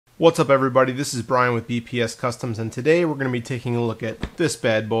What's up everybody, this is Brian with BPS Customs, and today we're going to be taking a look at this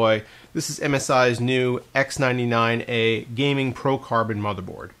bad boy. This is MSI's new X99A Gaming Pro Carbon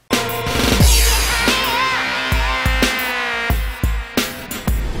motherboard.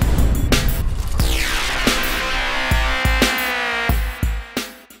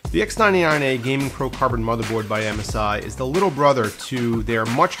 The X99A Gaming Pro Carbon motherboard by MSI is the little brother to their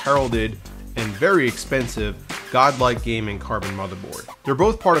much heralded and very expensive Godlike Gaming Carbon motherboard. They're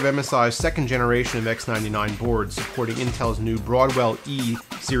both part of MSI's second generation of X99 boards supporting Intel's new Broadwell E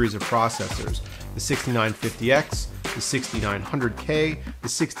series of processors, the 6950X, the 6900K, the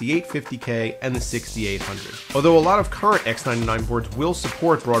 6850K, and the 6800. Although a lot of current X99 boards will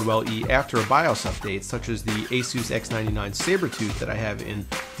support Broadwell E after a BIOS update, such as the Asus X99 Sabertooth that I have in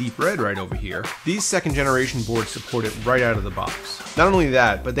deep red right over here, these second generation boards support it right out of the box. Not only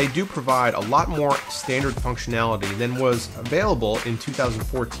that, but they do provide a lot more standard functionality than was available in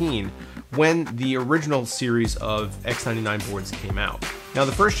 2014 when the original series of X99 boards came out. Now,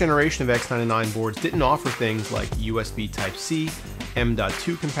 the first generation of X99 boards didn't offer things like USB Type-C,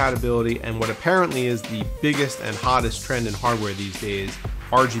 M.2 compatibility, and what apparently is the biggest and hottest trend in hardware these days,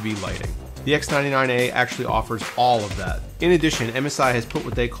 RGB lighting. The X99A actually offers all of that. In addition, MSI has put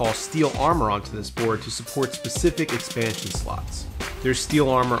what they call steel armor onto this board to support specific expansion slots. There's steel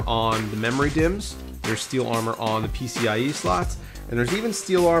armor on the memory DIMMs, there's steel armor on the PCIe slots, and there's even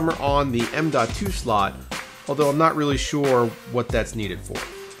steel armor on the M.2 slot, although I'm not really sure what that's needed for.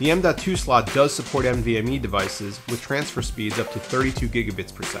 The M.2 slot does support NVMe devices with transfer speeds up to 32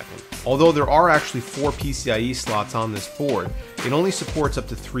 gigabits per second. Although there are actually 4 PCIe slots on this board, it only supports up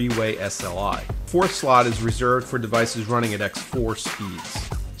to 3-way SLI. Fourth slot is reserved for devices running at X4 speeds.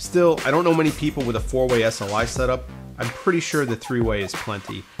 Still, I don't know many people with a 4-way SLI setup. I'm pretty sure the 3-way is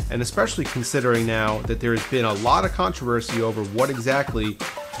plenty, and especially considering now that there has been a lot of controversy over what exactly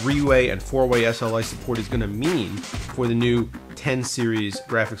 3-way and 4-way SLI support is going to mean for the new 10 series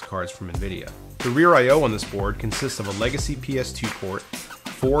graphics cards from NVIDIA. The rear I/O on this board consists of a legacy PS2 port,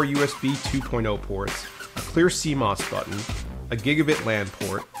 4 USB 2.0 ports, a clear CMOS button, a gigabit LAN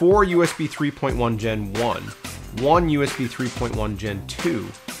port, 4 USB 3.1 Gen 1, 1 USB 3.1 Gen 2,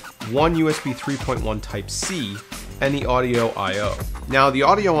 1 USB 3.1 Type-C, and the audio I/O. Now, the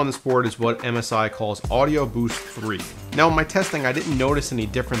audio on this board is what MSI calls Audio Boost 3. Now, in my testing, I didn't notice any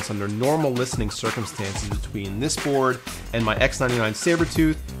difference under normal listening circumstances between this board and my X99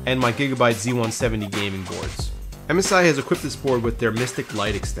 Sabertooth and my Gigabyte Z170 gaming boards. MSI has equipped this board with their Mystic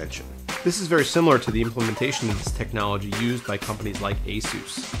Light extension. This is very similar to the implementation of this technology used by companies like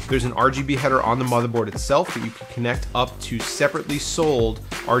Asus. There's an RGB header on the motherboard itself that you can connect up to separately sold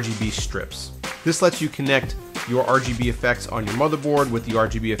RGB strips. This lets you connect your RGB effects on your motherboard with the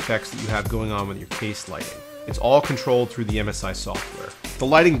RGB effects that you have going on with your case lighting. It's all controlled through the MSI software. The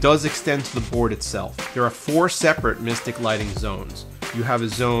lighting does extend to the board itself. There are 4 separate Mystic lighting zones. You have a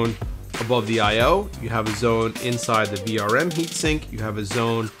zone above the I/O, you have a zone inside the VRM heatsink, you have a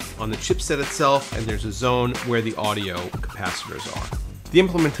zone on the chipset itself, and there's a zone where the audio capacitors are. The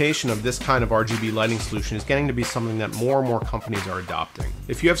implementation of this kind of RGB lighting solution is getting to be something that more and more companies are adopting.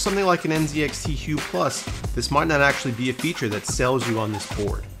 If you have something like an NZXT Hue Plus, this might not actually be a feature that sells you on this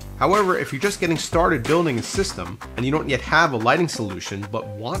board. However, if you're just getting started building a system and you don't yet have a lighting solution but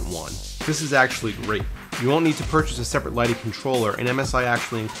want one, this is actually great. You won't need to purchase a separate lighting controller, and MSI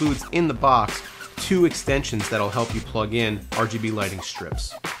actually includes in the box 2 extensions that'll help you plug in RGB lighting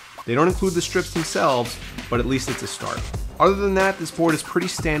strips. They don't include the strips themselves, but at least it's a start. Other than that, this board is pretty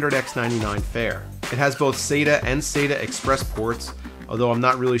standard X99 fare. It has both SATA and SATA Express ports, although I'm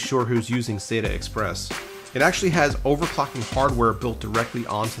not really sure who's using SATA Express. It actually has overclocking hardware built directly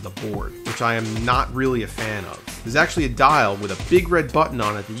onto the board, which I am not really a fan of. There's actually a dial with a big red button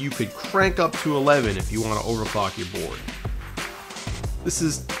on it that you could crank up to 11 if you want to overclock your board. This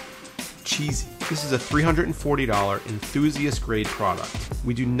is cheesy. This is a $340 enthusiast grade product.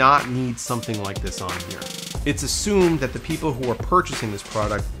 We do not need something like this on here. It's assumed that the people who are purchasing this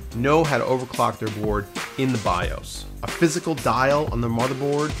product know how to overclock their board in the BIOS. A physical dial on the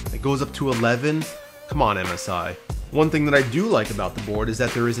motherboard that goes up to 11? Come on, MSI. One thing that I do like about the board is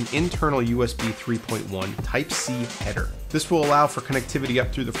that there is an internal USB 3.1 Type-C header. This will allow for connectivity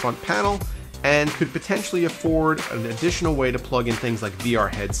up through the front panel and could potentially afford an additional way to plug in things like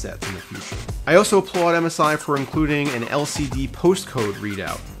VR headsets in the future. I also applaud MSI for including an LCD postcode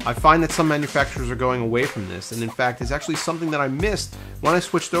readout. I find that some manufacturers are going away from this, and in fact it's actually something that I missed when I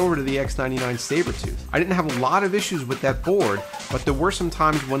switched over to the X99 Sabertooth. I didn't have a lot of issues with that board, but there were some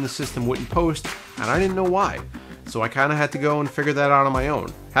times when the system wouldn't post, and I didn't know why. so I kind of had to go and figure that out on my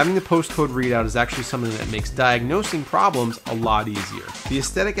own. Having the postcode readout is actually something that makes diagnosing problems a lot easier. The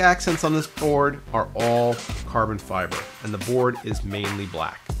aesthetic accents on this board are all carbon fiber, and the board is mainly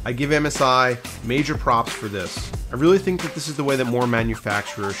black. I give MSI major props for this. I really think that this is the way that more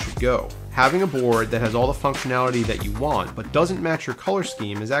manufacturers should go. Having a board that has all the functionality that you want but doesn't match your color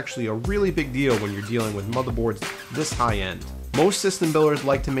scheme is actually a really big deal when you're dealing with motherboards this high end. Most system builders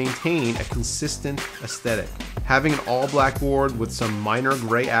like to maintain a consistent aesthetic. Having an all-black board with some minor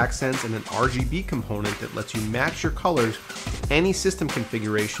gray accents and an RGB component that lets you match your colors with any system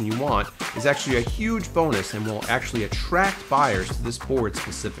configuration you want is actually a huge bonus and will actually attract buyers to this board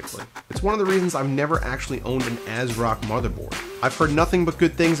specifically. It's one of the reasons I've never actually owned an ASRock motherboard. I've heard nothing but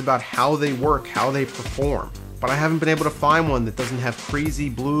good things about how they work, how they perform, but I haven't been able to find one that doesn't have crazy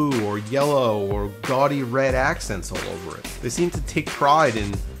blue or yellow or gaudy red accents all over it. They seem to take pride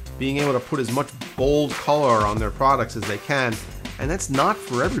in being able to put as much bold color on their products as they can, and that's not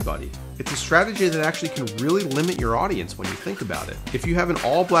for everybody. It's a strategy that actually can really limit your audience when you think about it. If you have an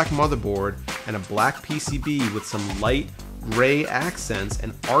all-black motherboard and a black PCB with some light gray accents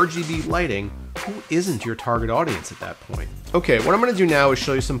and RGB lighting, who isn't your target audience at that point? Okay, what I'm going to do now is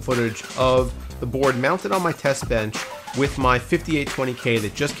show you some footage of the board mounted on my test bench with my 5820K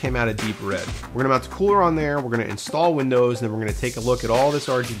that just came out of deep red. We're gonna mount the cooler on there, we're gonna install Windows, and then we're gonna take a look at all this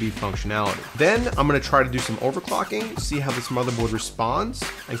RGB functionality. Then I'm gonna try to do some overclocking, see how this motherboard responds,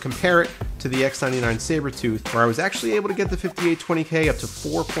 and compare it to the X99 Sabertooth, where I was actually able to get the 5820K up to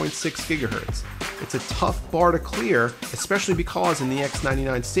 4.6 gigahertz. It's a tough bar to clear, especially because in the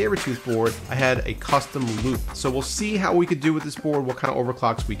X99 Sabertooth board, I had a custom loop. So we'll see how we could do with this board, what kind of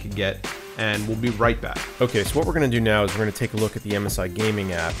overclocks we could get, and we'll be right back. Okay, so what we're gonna do now is we're gonna take a look at the MSI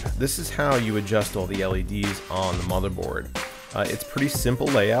gaming app. This is how you adjust all the LEDs on the motherboard. It's pretty simple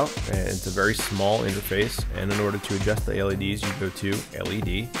layout, and it's a very small interface, and in order to adjust the LEDs, you go to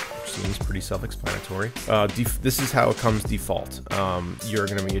LED, which seems pretty self-explanatory. This is how it comes default. You're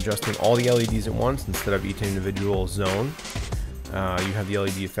going to be adjusting all the LEDs at once instead of each individual zone. You have the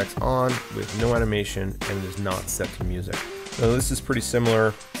LED effects on with no animation, and it is not set to music. Now this is pretty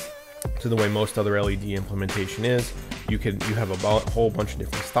similar to the way most other LED implementation is. You have a whole bunch of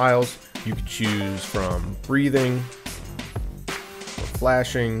different styles. You could choose from breathing,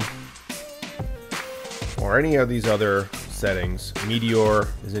 flashing, or any of these other settings. Meteor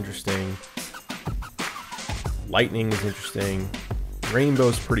is interesting. Lightning is interesting.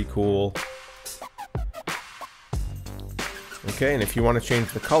 Rainbow's pretty cool. Okay, and if you want to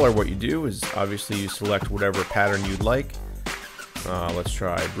change the color, what you do is obviously you select whatever pattern you'd like. Let's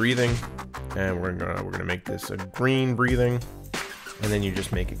try breathing, and we're gonna make this a green breathing, and then you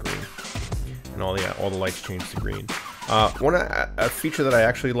just make it green, and all the lights change to green. A feature that I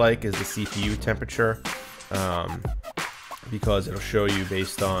actually like is the CPU temperature, because it'll show you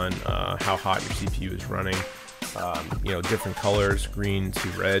based on how hot your CPU is running, different colors, green to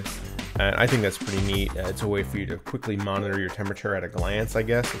red, and I think that's pretty neat. It's a way for you to quickly monitor your temperature at a glance, I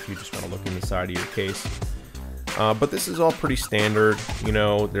guess, if you just want to look in the side of your case. But this is all pretty standard.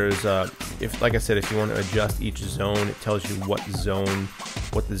 There's like I said, if you want to adjust each zone, it tells you what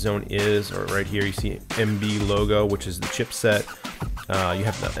the zone is. Or right here you see MB logo, which is the chipset. You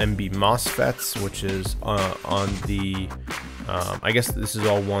have the MB MOSFETs, which is on the I guess this is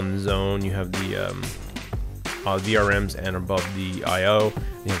all one zone. You have the VRMs, and above the IO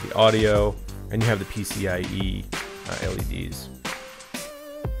you have the audio, and you have the PCIe LEDs.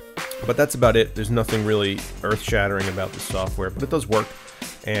 But that's about it. There's nothing really earth-shattering about the software, but it does work,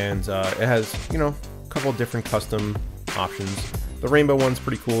 and it has, a couple of different custom options. The rainbow one's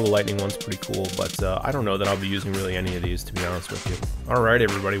pretty cool, the lightning one's pretty cool, but I don't know that I'll be using really any of these, to be honest with you. Alright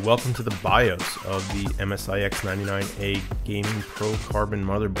everybody, welcome to the BIOS of the MSI X99A Gaming Pro Carbon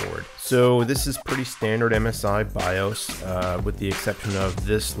motherboard. So this is pretty standard MSI BIOS, with the exception of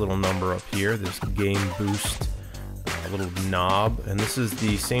this little number up here, this Game Boost little knob, and this is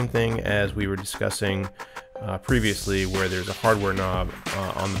the same thing as we were discussing previously, where there's a hardware knob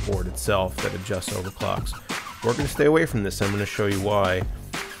on the board itself that adjusts overclocks. We're going to stay away from this. I'm going to show you why.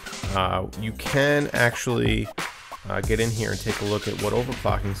 You can actually get in here and take a look at what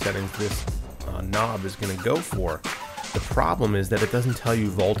overclocking settings this knob is going to go for. The problem is that it doesn't tell you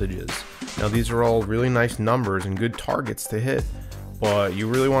voltages. Now these are all really nice numbers and good targets to hit, but you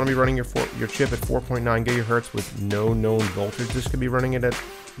really want to be running your chip at 4.9 gigahertz with no known voltage. This could be running it at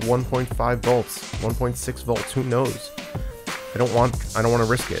 1.5 volts, 1.6 volts, who knows? I don't want to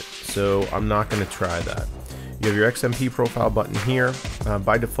risk it, so I'm not going to try that. You have your XMP profile button here.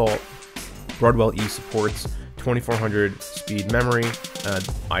 By default, Broadwell E supports 2400 speed memory,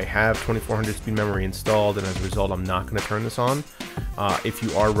 I have 2400 speed memory installed, and as a result I'm not going to turn this on. If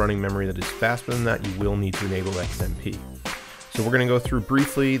you are running memory that is faster than that, you will need to enable XMP. So we're going to go through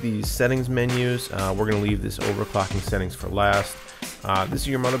briefly these settings menus. We're going to leave this overclocking settings for last. This is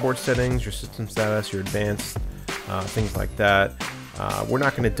your motherboard settings, your system status, your advanced, things like that. We're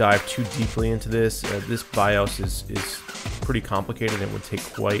not going to dive too deeply into this. This BIOS is pretty complicated and would take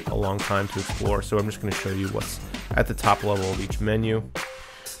quite a long time to explore, so I'm just going to show you what's at the top level of each menu.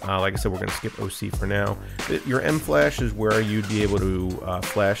 Like I said, we're going to skip OC for now. Your M flash is where you'd be able to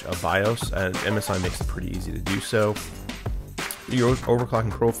flash a BIOS, and MSI makes it pretty easy to do so. Your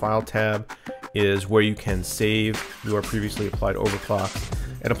overclocking profile tab is where you can save your previously applied overclocks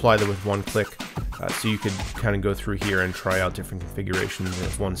and apply them with one click. So you could kind of go through here and try out different configurations, and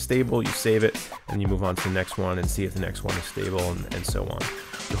if one's stable, you save it and you move on to the next one and see if the next one is stable, and so on.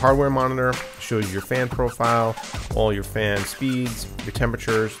 Your hardware monitor shows you your fan profile, all your fan speeds, your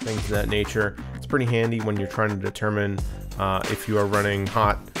temperatures, things of that nature. It's pretty handy when you're trying to determine if you are running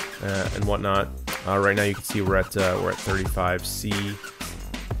hot and whatnot. Right now you can see we're at 35C.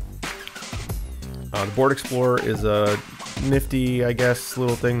 The Board Explorer is a nifty, I guess,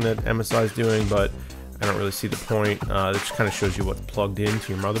 little thing that MSI is doing, but I don't really see the point. It just kind of shows you what's plugged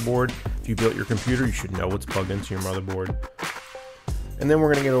into your motherboard. If you built your computer, you should know what's plugged into your motherboard. And then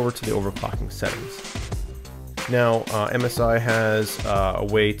we're going to get over to the overclocking settings. Now, MSI has a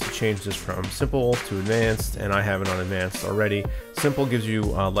way to change this from simple to advanced, and I have it on advanced already. Simple gives you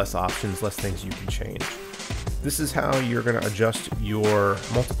less options, less things you can change. This is how you're going to adjust your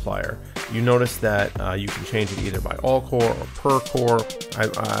multiplier. You notice that you can change it either by all core or per core.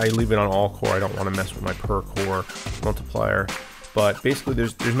 I leave it on all core. I don't want to mess with my per core multiplier. But basically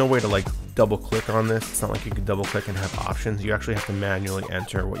there's no way to like double click on this. It's not like you can double click and have options. You actually have to manually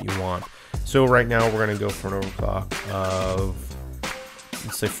enter what you want. So right now we're going to go for an overclock of,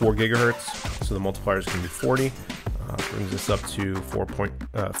 let's say, 4 gigahertz. So the multiplier is going to be 40. Brings us up to 4000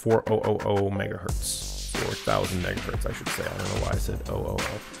 megahertz. 4,000 megahertz, I should say. I don't know why I said 000.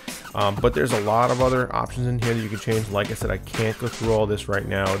 But there's a lot of other options in here that you can change. Like I said, I can't go through all this right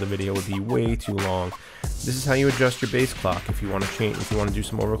now. The video would be way too long. This is how you adjust your base clock. If you want to change, if you want to do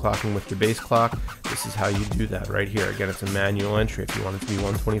some overclocking with your base clock, this is how you do that right here. Again, it's a manual entry. If you want it to be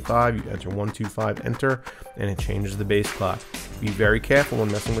 125, you enter 125, enter, and it changes the base clock. Be very careful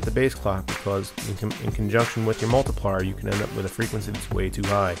when messing with the base clock, because in conjunction with your multiplier, you can end up with a frequency that's way too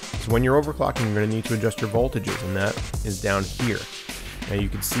high. So when you're overclocking, you're going to need to adjust your voltages, and that is down here. Now you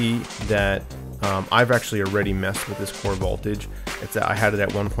can see that I've actually already messed with this core voltage. I had it at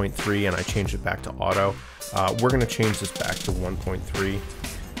 1.3 and I changed it back to auto. We're going to change this back to 1.3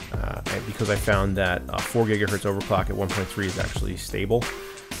 because I found that 4 gigahertz overclock at 1.3 is actually stable.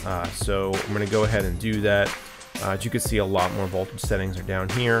 So I'm going to go ahead and do that. As you can see, a lot more voltage settings are down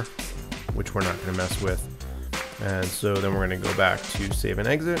here, which we're not going to mess with. And so then we're going to go back to save and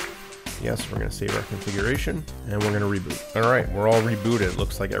exit. Yes, we're going to save our configuration, and we're going to reboot. All right, we're all rebooted. It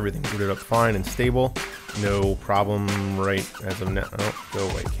looks like everything booted up fine and stable. No problem right as of now. Oh, go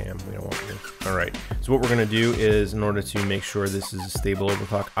away, Cam. We don't want to. All right, so what we're going to do is, in order to make sure this is a stable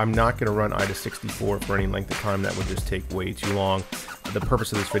overclock, I'm not going to run IDA 64 for any length of time. That would just take way too long. The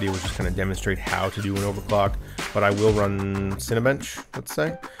purpose of this video was just kind of demonstrate how to do an overclock, but I will run Cinebench, let's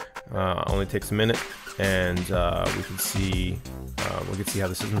say. Only takes a minute, and we can see how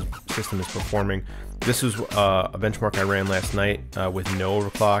the system is performing. This was a benchmark I ran last night with no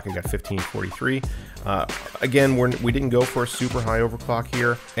overclock. I got 1543. Again, we didn't go for a super high overclock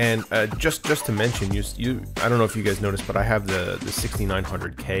here, and just to mention, I don't know if you guys noticed, but I have the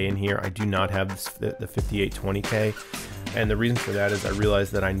 6900K in here. I do not have the 5820K, and the reason for that is I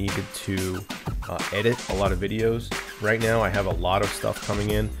realized that I needed to edit a lot of videos. Right now I have a lot of stuff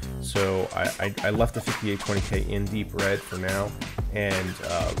coming in, so I left the 5820K in deep red for now, and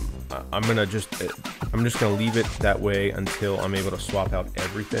I'm just gonna leave it that way until I'm able to swap out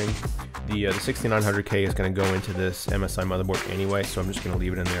everything. The 6900K is going to go into this MSI motherboard anyway, so I'm just going to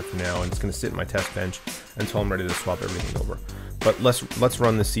leave it in there for now, and it's going to sit in my test bench until I'm ready to swap everything over. But let's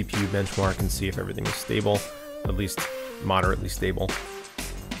run the CPU benchmark and see if everything is stable, at least moderately stable.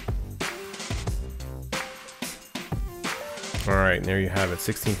 Alright, and there you have it,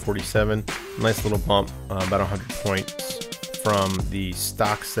 1647, nice little bump, about 100 points from the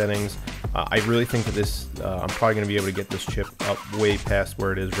stock settings. I really think that this, I'm probably going to be able to get this chip up way past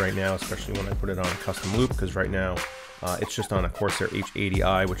where it is right now, especially when I put it on a custom loop, because right now it's just on a Corsair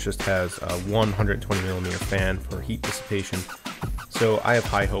H80i, which just has a 120mm fan for heat dissipation. So I have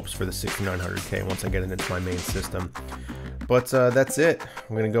high hopes for the 6900K once I get it into my main system. But that's it.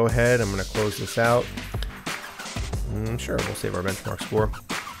 I'm going to go ahead, I'm going to close this out. Sure, we'll save our benchmark score.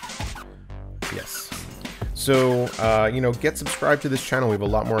 Yes. So, get subscribed to this channel. We have a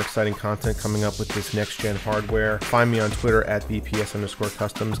lot more exciting content coming up with this next-gen hardware. Find me on Twitter at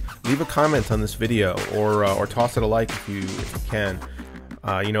BPS_customs. Leave a comment on this video, or toss it a like if you can.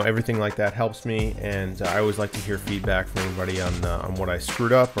 Everything like that helps me, and I always like to hear feedback from everybody on what I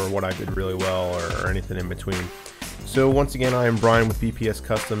screwed up or what I did really well, or anything in between. So once again, I am Brian with BPS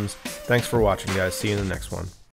Customs. Thanks for watching, guys. See you in the next one.